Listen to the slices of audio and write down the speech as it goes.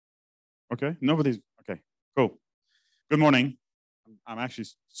Okay, nobody's, okay, cool. Good morning. I'm actually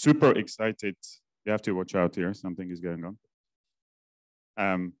super excited. You have to watch out here, something is going on.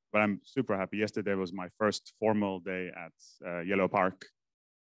 But I'm super happy. Yesterday was my first formal day at Yellow Park.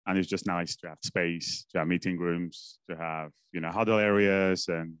 And it's just nice to have space, to have meeting rooms, to have, huddle areas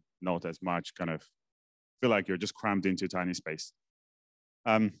and not as much kind of feel like you're just crammed into a tiny space.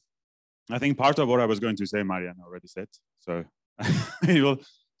 I think part of what I was going to say, Marian already said. So it will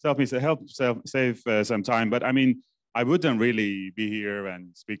help save some time. But I mean, I wouldn't really be here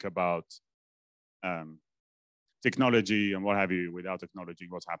and speak about technology and what have you without acknowledging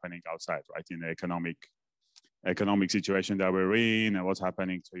what's happening outside, right? In the economic situation that we're in and what's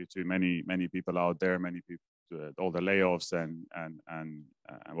happening to many people out there, many people, all the layoffs and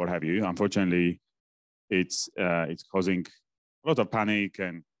what have you. Unfortunately, it's causing a lot of panic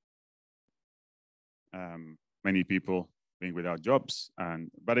and many people being without jobs.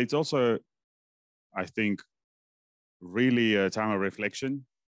 But it's also, I think, really a time of reflection.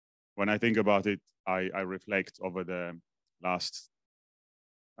 When I think about it, I reflect over the last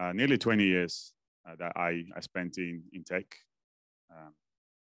nearly 20 years that I spent in tech,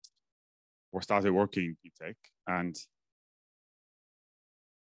 or started working in tech. And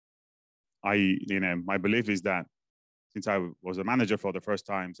my belief is that since I was a manager for the first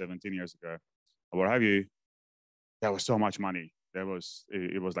time 17 years ago, or what have you, there was so much money. It was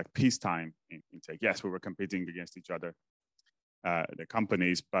like peacetime in tech. Yes, we were competing against each other, the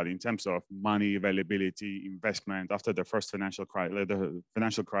companies, but in terms of money availability, investment, after the first financial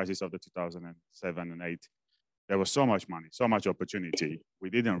crisis of the 2007 and 8, there was so much money, so much opportunity. We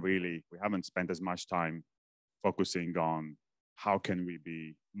haven't spent as much time focusing on how can we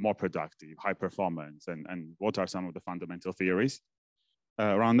be more productive, high performance, and what are some of the fundamental theories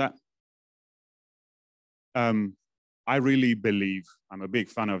around that. I really believe, I'm a big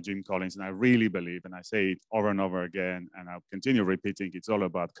fan of Jim Collins, and I really believe, and I say it over and over again, and I'll continue repeating, it's all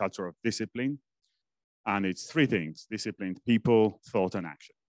about culture of discipline. And it's 3 things: disciplined people, thought, and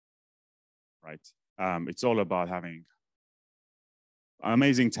action, right? It's all about having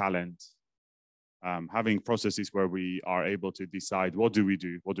amazing talent, having processes where we are able to decide what do we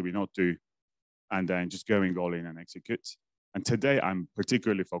do, what do we not do, and then just going all in and execute. And today I'm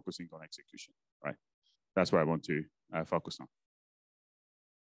particularly focusing on execution, right? That's what I want to focus on.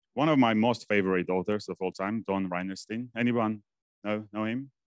 One of my most favorite authors of all time, Don Reinerstein. Anyone know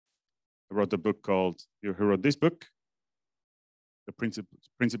him? He wrote a book called, he wrote this book, The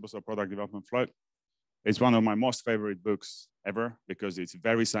Principles of Product Development Flow. It's one of my most favorite books ever because it's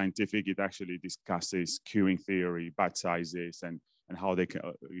very scientific. It actually discusses queuing theory, batch sizes, and how they can,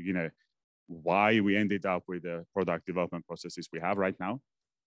 why we ended up with the product development processes we have right now.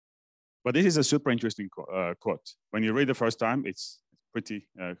 But this is a super interesting quote. When you read the first time, it's pretty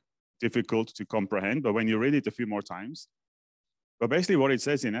difficult to comprehend. But when you read it a few more times, but basically what it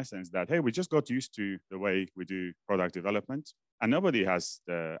says in essence that, hey, we just got used to the way we do product development, and nobody has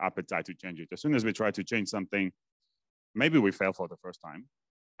the appetite to change it. As soon as we try to change something, maybe we fail for the first time.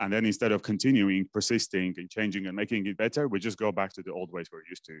 And then instead of continuing, persisting and changing and making it better, we just go back to the old ways we're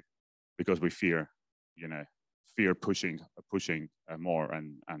used to because we fear pushing more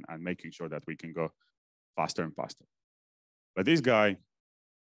and making sure that we can go faster and faster. But this guy,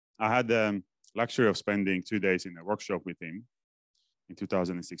 I had the luxury of spending 2 days in a workshop with him in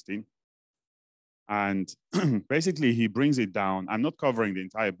 2016. And basically he brings it down. I'm not covering the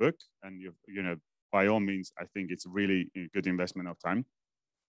entire book, and by all means, I think it's really a good investment of time.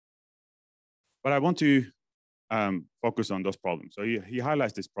 But I want to focus on those problems. So he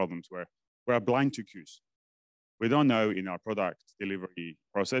highlights these problems where we're blind to queues. We don't know in our product delivery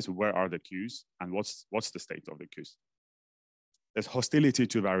process where are the queues and what's the state of the queues. There's hostility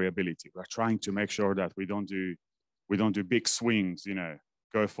to variability. We're trying to make sure that we don't do big swings,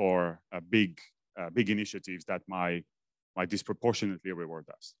 go for big initiatives that might disproportionately reward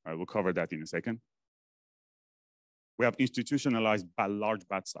us. Right, we'll cover that in a second. We have institutionalized large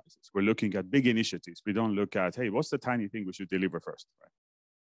batch sizes. We're looking at big initiatives. We don't look at, hey, what's the tiny thing we should deliver first,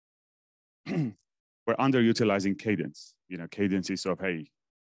 right? We're underutilizing cadence. Cadences of, hey,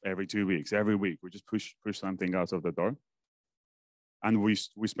 every 2 weeks, every week, we just push something out of the door. And we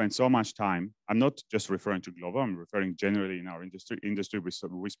spend so much time. I'm not just referring to Glovo. I'm referring generally in our industry.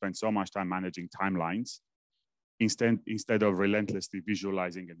 We spend so much time managing timelines instead of relentlessly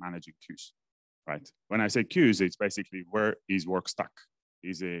visualizing and managing queues, right? When I say queues, it's basically where is work stuck?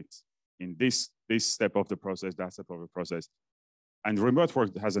 Is it in this step of the process, that step of the process? And remote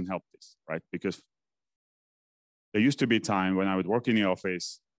work hasn't helped this, right? Because there used to be a time when I would work in the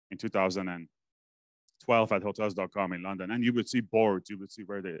office in 2000 and 12 at hotels.com in London, and you would see boards, you would see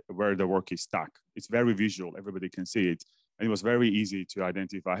where the work is stuck. It's very visual, everybody can see it. And it was very easy to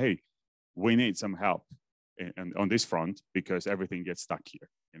identify, hey, we need some help on this front because everything gets stuck here.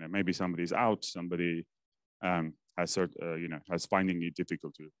 You know, maybe somebody's out, somebody has finding it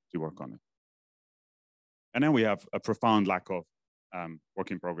difficult to work on it. And then we have a profound lack of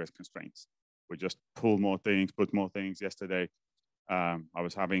work in progress constraints. We just pull more things, put more things. Yesterday, I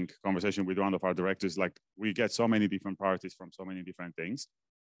was having a conversation with one of our directors, like we get so many different priorities from so many different things,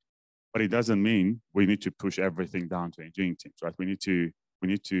 but it doesn't mean we need to push everything down to engineering teams, right? We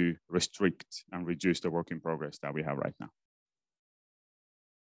need to restrict and reduce the work in progress that we have right now.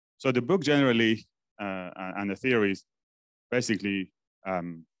 So the book generally, and the theories basically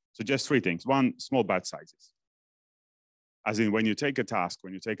suggest three things. One, small batch sizes. As in when you take a task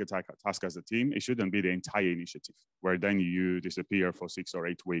as a team, it shouldn't be the entire initiative where then you disappear for 6 or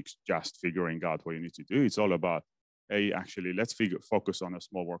 8 weeks just figuring out what you need to do. It's all about, hey, actually, let's focus on a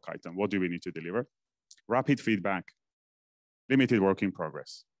small work item. What do we need to deliver? Rapid feedback, limited work in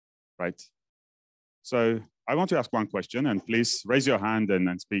progress, right? So I want to ask one question, and please raise your hand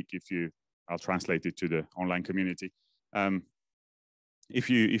and speak I'll translate it to the online community. If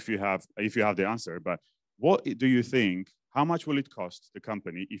you have the answer, but what do you think, how much will it cost the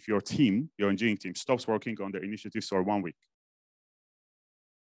company if your engineering team stops working on their initiatives for 1 week?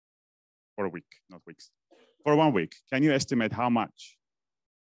 For a week, not weeks. For 1 week, can you estimate how much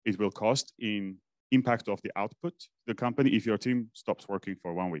it will cost in impact of the output the company if your team stops working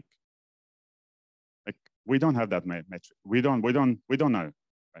for 1 week? Like, we don't have that metric. We don't know,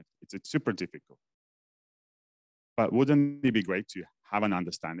 right? It's super difficult. But wouldn't it be great to have an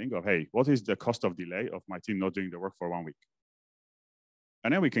understanding of, hey, what is the cost of delay of my team not doing the work for 1 week?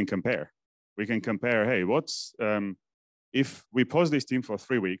 And then we can compare. We can compare, hey, if we pause this team for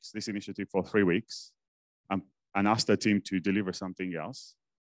 3 weeks, this initiative for 3 weeks, and ask the team to deliver something else,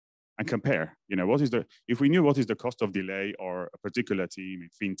 and compare, if we knew what is the cost of delay or a particular team in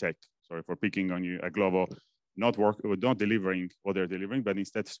fintech, sorry for picking on you, at Glovo, not delivering what they're delivering, but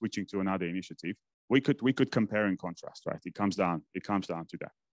instead switching to another initiative, we could compare and contrast, right? It comes down to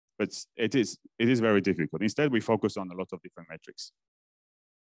that. But it is very difficult. Instead, we focus on a lot of different metrics.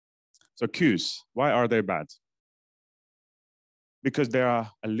 So queues, why are they bad? Because they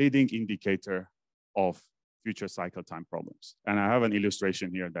are a leading indicator of future cycle time problems. And I have an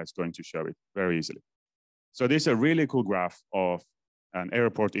illustration here that's going to show it very easily. So this is a really cool graph of an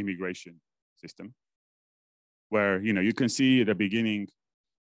airport immigration system where you can see the beginning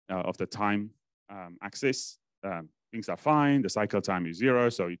of the time axis. Things are fine. The cycle time is 0,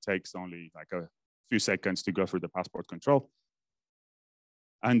 so it takes only like a few seconds to go through the passport control.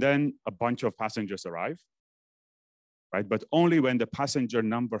 And then a bunch of passengers arrive, right? But only when the passenger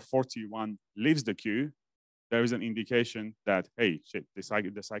number 41 leaves the queue, there is an indication that, hey, shit, the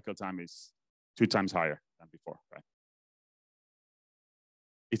cycle time is 2 times higher than before, right?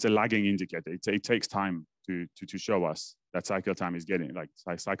 It's a lagging indicator. It takes time to show us that cycle time is getting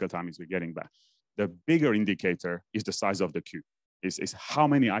back. The bigger indicator is the size of the queue. Is how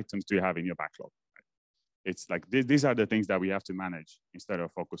many items do you have in your backlog? Right? It's like these are the things that we have to manage instead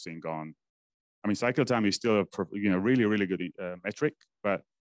of focusing on. I mean, cycle time is still a really, really good metric, but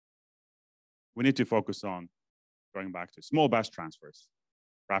we need to focus on going back to small batch transfers,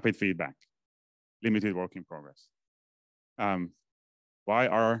 rapid feedback, limited work in progress. Why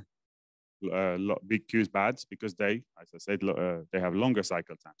are big queues bad? Because they, as I said, they have longer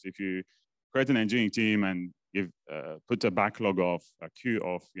cycle times. If you create an engineering team and put a backlog of a queue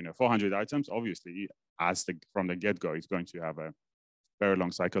of 400 items, obviously, from the get-go, it's going to have a very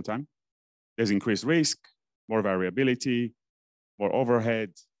long cycle time. There's increased risk, more variability, more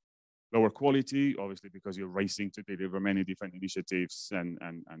overhead, lower quality, obviously, because you're racing to deliver many different initiatives, and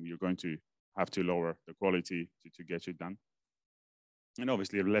you're going to have to lower the quality to get it done. And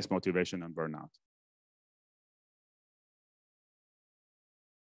obviously, less motivation and burnout.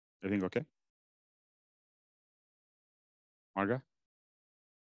 Everything okay? Marga?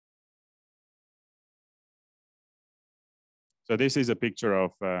 So this is a picture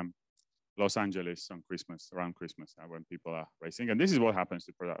of Los Angeles on Christmas, around Christmas, when people are racing. And this is what happens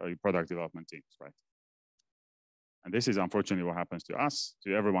to product development teams, right? And this is unfortunately what happens to us,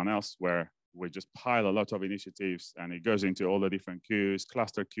 to everyone else, where we just pile a lot of initiatives and it goes into all the different queues,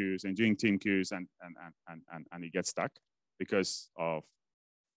 cluster queues, engineering team queues, and it gets stuck because of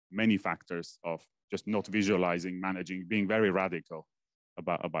many factors of just not visualizing, managing, being very radical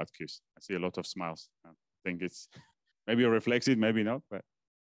about queues. I see a lot of smiles. I think it's maybe you're reflexive, maybe not, but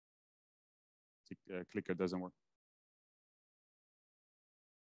clicker doesn't work.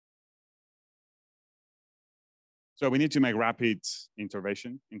 So we need to make rapid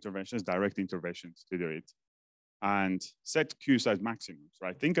interventions, direct interventions to do it, and set queue size maximums,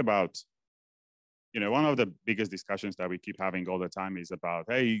 right? Think about, one of the biggest discussions that we keep having all the time is about,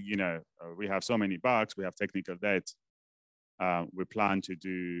 hey, we have so many bugs, we have technical debt, we plan to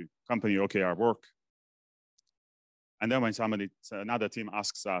do company OKR work. And then when another team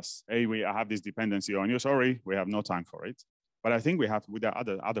asks us, hey, I have this dependency on you, sorry, we have no time for it. But I think we have with the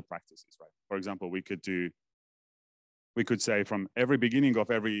other practices, right? For example, we could say from every beginning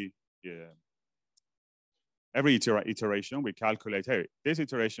of every iteration, we calculate, hey, this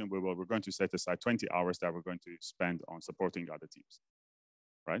iteration, we're going to set aside 20 hours that we're going to spend on supporting other teams,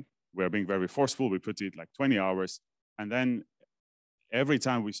 right? We're being very forceful. We put it like 20 hours. And then every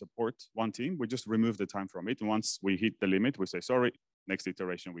time we support one team, we just remove the time from it. And once we hit the limit, we say, sorry, next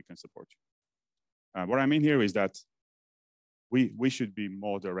iteration, we can support you. What I mean here is that we should be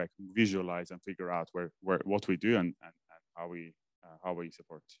more direct, visualize and figure out what we do and how we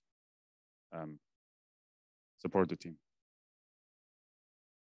support the team.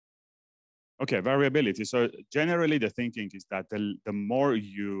 Okay, variability. So generally the thinking is that the more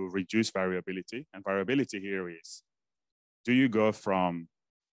you reduce variability, and variability here is, do you go from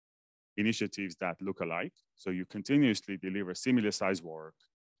initiatives that look alike, so you continuously deliver similar size work,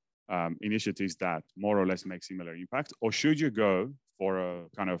 initiatives that more or less make similar impact, or should you go for a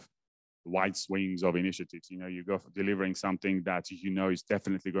kind of wide swings of initiatives? You go for delivering something that is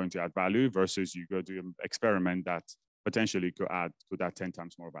definitely going to add value versus you go do an experiment that potentially could add 10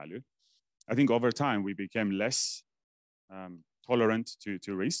 times more value. I think over time we became less tolerant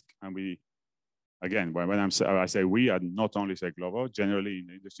to risk, and we, again, when I say we, I not only say Glovo, generally in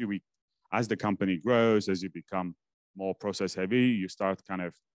the industry, as the company grows, as you become more process heavy, you start kind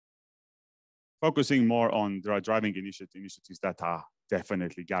of focusing more on driving initiatives that are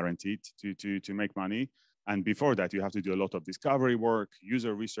definitely guaranteed to make money. And before that, you have to do a lot of discovery work,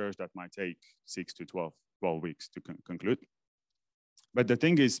 user research that might take 6 to 12 weeks to conclude. But the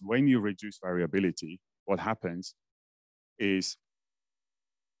thing is, when you reduce variability, what happens is,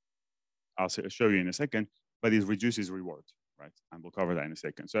 I'll show you in a second, but it reduces reward, right? And we'll cover that in a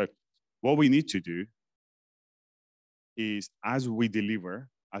second. So what we need to do is, as we deliver,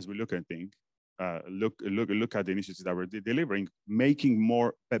 as we look at things, look at the initiatives that we're delivering,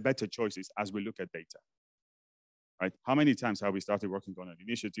 making better choices as we look at data, right? How many times have we started working on an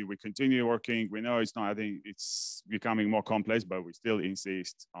initiative? We continue working. We know it's not, I think it's becoming more complex, but we still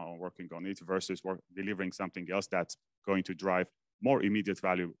insist on working on it versus delivering something else that's going to drive more immediate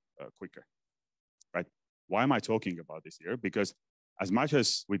value quicker, right? Why am I talking about this here? Because as much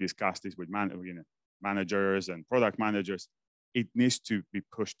as we discussed this with managers and product managers, it needs to be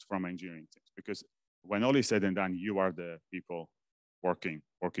pushed from engineering teams, because when all is said and done, you are the people working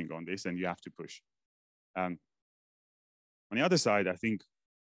on this, and you have to push. On the other side, I think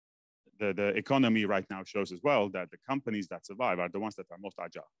the economy right now shows as well that the companies that survive are the ones that are most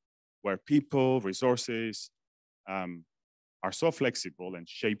agile, where people, resources are so flexible and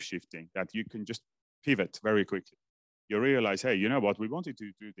shape-shifting that you can just pivot very quickly. You realize, hey, you know what, we wanted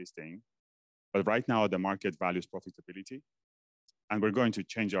to do this thing, but right now the market values profitability, and we're going to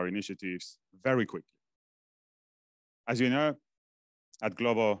change our initiatives very quickly. As you know, at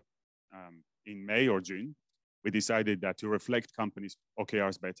Glovo, in May or June, we decided that to reflect companies'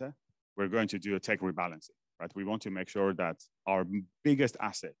 OKRs better, we're going to do a tech rebalancing, right? We want to make sure that our biggest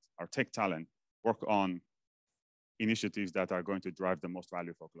asset, our tech talent, work on initiatives that are going to drive the most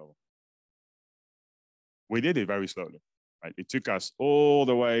value for Glovo. We did it very slowly, right? It took us all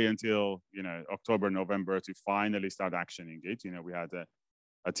the way until October, November to finally start actioning it. We had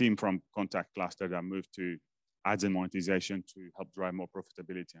a team from Contact Cluster that moved to ads and monetization to help drive more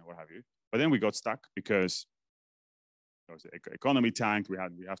profitability and what have you. But then we got stuck because the economy tanked. We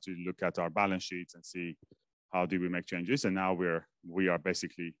have to look at our balance sheets and see how do we make changes. And now we are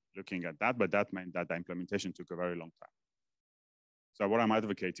basically looking at that, but that meant that the implementation took a very long time. So what I'm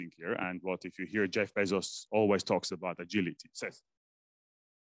advocating here, and what if you hear Jeff Bezos always talks about agility, says,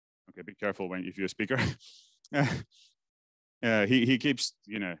 okay, be careful if you're a speaker. He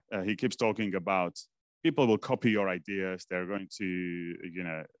keeps talking about people will copy your ideas. They're going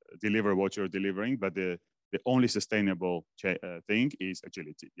to deliver what you're delivering, but the only sustainable thing is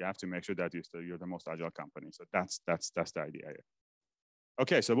agility. You have to make sure that you're the most agile company. So that's the idea here.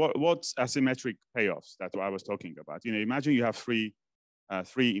 Okay, so what's asymmetric payoffs? That's what I was talking about. Imagine you have three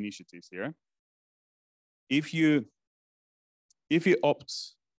initiatives here. If you opt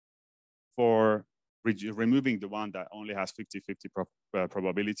for removing the one that only has 50-50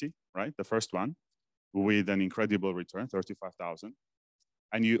 probability, right? The first one with an incredible return, 35,000,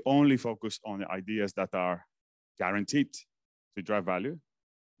 and you only focus on the ideas that are guaranteed to drive value,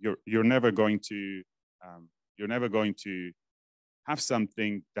 you're never going to have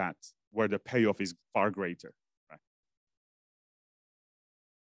something where the payoff is far greater. Right?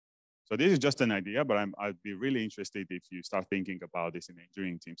 So this is just an idea, but I'd be really interested if you start thinking about this in the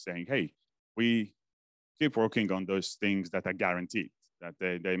engineering team, saying, hey, we keep working on those things that are guaranteed, that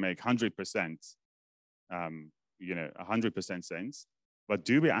they make 100%, 100% sense. But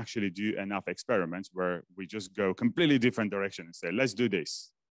do we actually do enough experiments where we just go completely different direction and say, let's do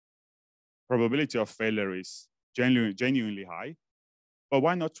this? Probability of failure is genuinely high, but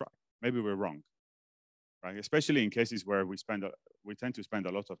why not try? Maybe we're wrong, right? Especially in cases where we tend to spend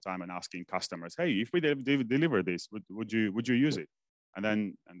a lot of time on asking customers, hey, if we deliver this, would you use it? And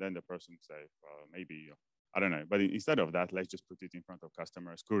then the person say, well, maybe, I don't know. But instead of that, let's just put it in front of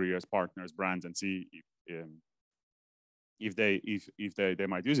customers, couriers, partners, brands, and see if they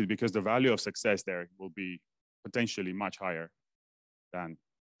might use it, because the value of success there will be potentially much higher than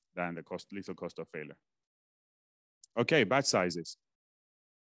the little cost of failure. Okay, batch sizes.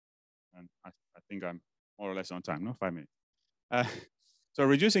 And I think I'm more or less on time, no? 5 minutes. So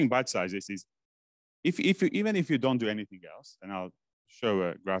reducing batch sizes is, even if you don't do anything else, and I'll show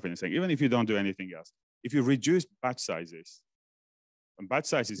a graph in a second, even if you don't do anything else, if you reduce batch sizes, and batch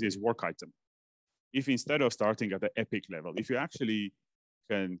sizes is work item. If instead of starting at the epic level, if you actually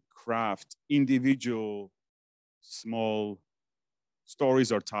can craft individual small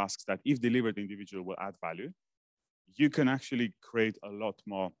stories or tasks that, if delivered individually, will add value, you can actually create a lot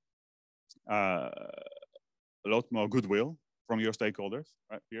more goodwill from your stakeholders,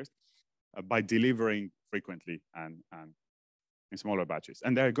 right, peers, by delivering frequently and in smaller batches.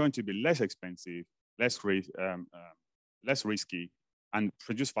 And they're going to be less expensive, less risky, and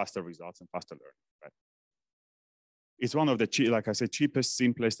produce faster results and faster learning. Right? It's one of the, like I said, cheapest,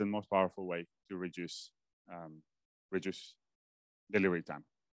 simplest, and most powerful way to reduce delivery time.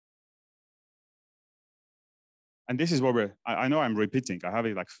 And this is what I know I'm repeating. I have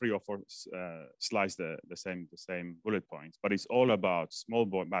it like 3 or 4 slides, the same bullet points, but it's all about small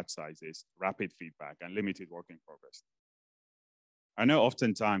batch sizes, rapid feedback, and limited work in progress. I know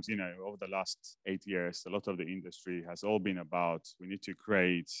oftentimes, over the last 8 years, a lot of the industry has all been about, we need to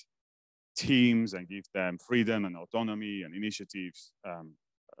create teams and give them freedom and autonomy and initiatives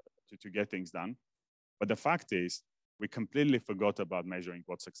to get things done. But the fact is, we completely forgot about measuring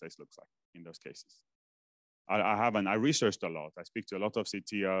what success looks like in those cases. I researched a lot. I speak to a lot of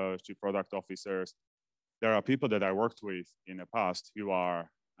CTOs, chief product officers. There are people that I worked with in the past who are,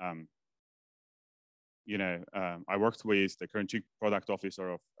 I worked with the current chief product officer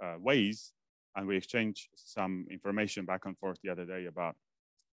of Waze, and we exchanged some information back and forth the other day about,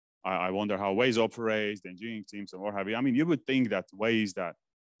 I wonder how Waze operates, the engineering teams, and what have you. I mean, you would think that Waze, that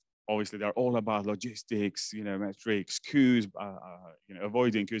obviously they're all about logistics, metrics, queues,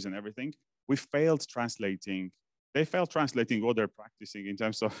 avoiding queues and everything. They failed translating what they're practicing in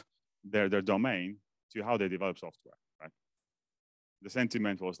terms of their domain to how they develop software, right? The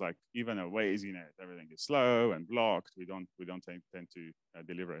sentiment was like, even a Waze, everything is slow and blocked. We don't tend to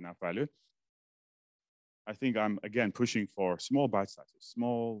deliver enough value. I think I'm, again, pushing for small batch sizes,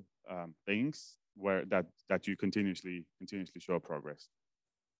 small things where that you continuously show progress.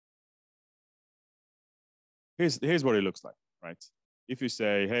 Here's what it looks like, right? If you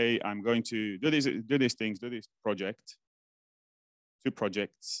say, hey, I'm going to do these things, do this project, 2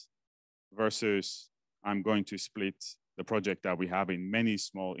 projects, versus I'm going to split the project that we have in many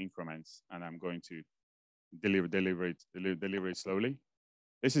small increments, and I'm going to deliver it slowly.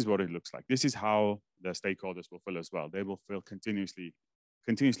 This is what it looks like. This is how the stakeholders will feel as well. They will feel continuously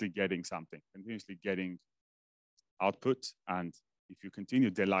getting something, continuously getting output. And if you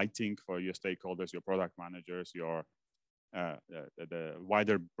continue delighting for your stakeholders, your product managers, your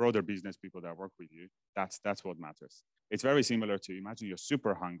the broader business people that work with you, that's what matters. It's very similar to, imagine you're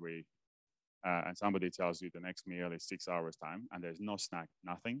super hungry and somebody tells you the next meal is 6 hours time and there's no snack,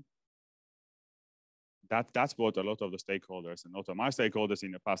 nothing. That's what a lot of the stakeholders and also my stakeholders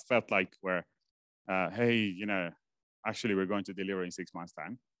in the past felt like, where, hey, actually we're going to deliver in 6 months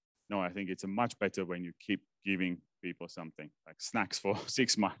time. No, I think it's much better when you keep giving people something like snacks for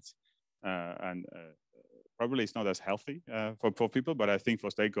 6 months. Probably it's not as healthy for people, but I think for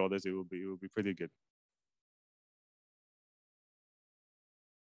stakeholders, it will be pretty good.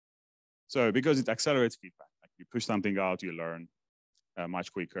 So because it accelerates feedback, like you push something out, you learn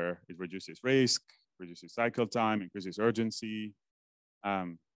much quicker. It reduces risk, reduces cycle time, increases urgency,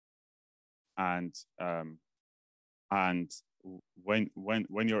 and when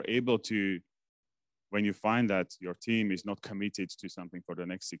you're able to, when you find that your team is not committed to something for the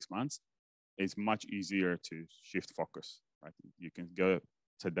next 6 months, it's much easier to shift focus, right? You can go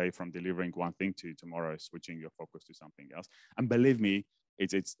today from delivering one thing to tomorrow switching your focus to something else. And believe me,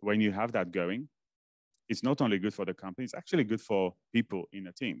 it's when you have that going, it's not only good for the company, it's actually good for people in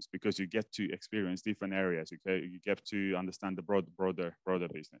the teams because you get to experience different areas. You get to understand the broader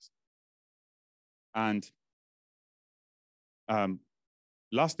business. And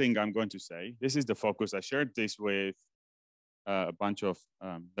last thing I'm going to say, this is the focus. I shared this with a bunch of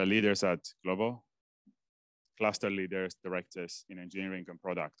the leaders at Glovo, cluster leaders, directors in engineering and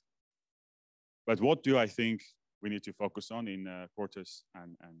product. But what do I think we need to focus on in quarters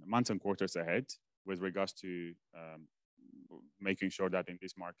and months and quarters ahead with regards to making sure that in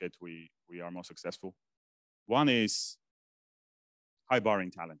this market we are more successful? One is high bar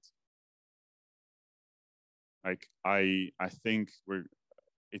in talent. Like I think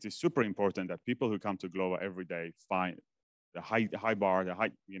it is super important that people who come to Glovo every day find the high bar,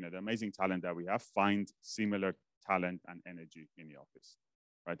 the amazing talent that we have, find similar talent and energy in the office,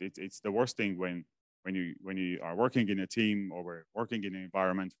 right? It's the worst thing when you are working in a team or we're working in an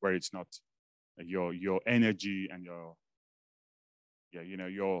environment where it's not your energy and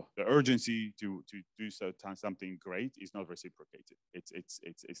the urgency to do something great is not reciprocated.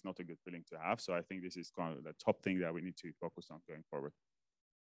 It's not a good feeling to have. So I think this is kind of the top thing that we need to focus on going forward.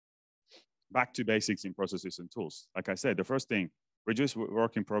 Back to basics in processes and tools. Like I said, the first thing, reduce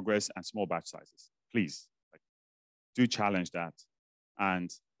work in progress and small batch sizes. Please, do challenge that.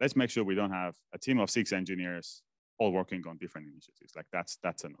 And let's make sure we don't have a team of 6 engineers all working on different initiatives. Like that's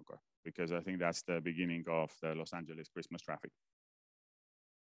a no-go, because I think that's the beginning of the Los Angeles Christmas traffic.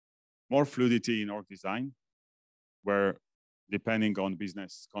 More fluidity in org design, where depending on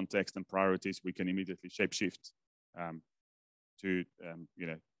business context and priorities, we can immediately shapeshift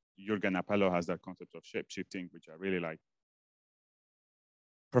Jürgen Appello has that concept of shape shifting, which I really like.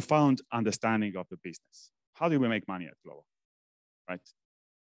 Profound understanding of the business. How do we make money at Glovo, right?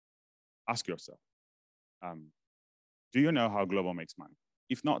 Ask yourself, do you know how Glovo makes money?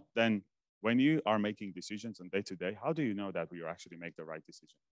 If not, then when you are making decisions on day-to-day, how do you know that we actually make the right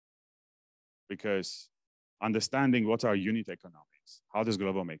decision? Because understanding what are unit economics, how does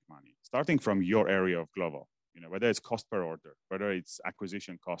Glovo make money, starting from your area of Glovo, whether it's cost per order, whether it's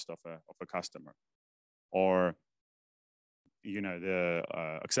acquisition cost of a customer, or the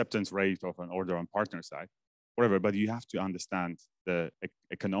acceptance rate of an order on partner side, whatever. But you have to understand the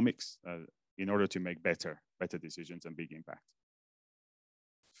economics in order to make better decisions and big impact.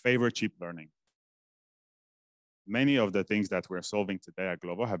 Favor cheap learning. Many of the things that we're solving today at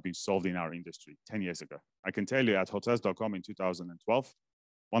Glovo have been solved in our industry 10 years ago. I can tell you at hotels.com in 2012,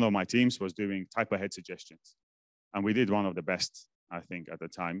 one of my teams was doing type ahead suggestions. And we did one of the best, I think, at the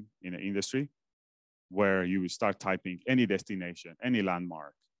time in the industry, where you would start typing any destination, any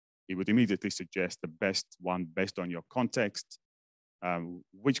landmark. It would immediately suggest the best one based on your context,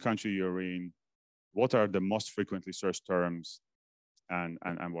 which country you're in, what are the most frequently searched terms, and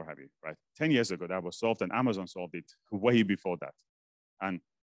what have you, right? 10 years ago, that was solved, and Amazon solved it way before that. And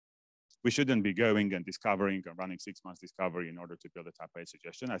we shouldn't be going and discovering and running 6 months discovery in order to build a type-A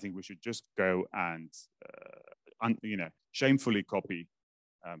suggestion. I think we should just go and, shamefully copy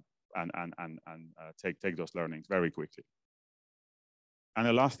and take those learnings very quickly. And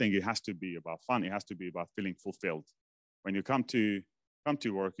the last thing, it has to be about fun. It has to be about feeling fulfilled. When you come to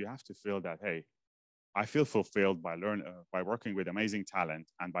work, you have to feel that, hey, I feel fulfilled by working with amazing talent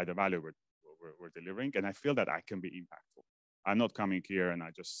and by the value we're delivering, and I feel that I can be impactful. I'm not coming here and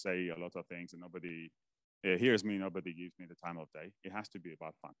I just say a lot of things and nobody hears me, nobody gives me the time of day. It has to be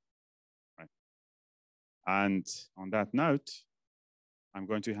about fun, right? And on that note, I'm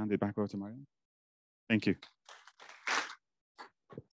going to hand it back over to Marianne. Thank you.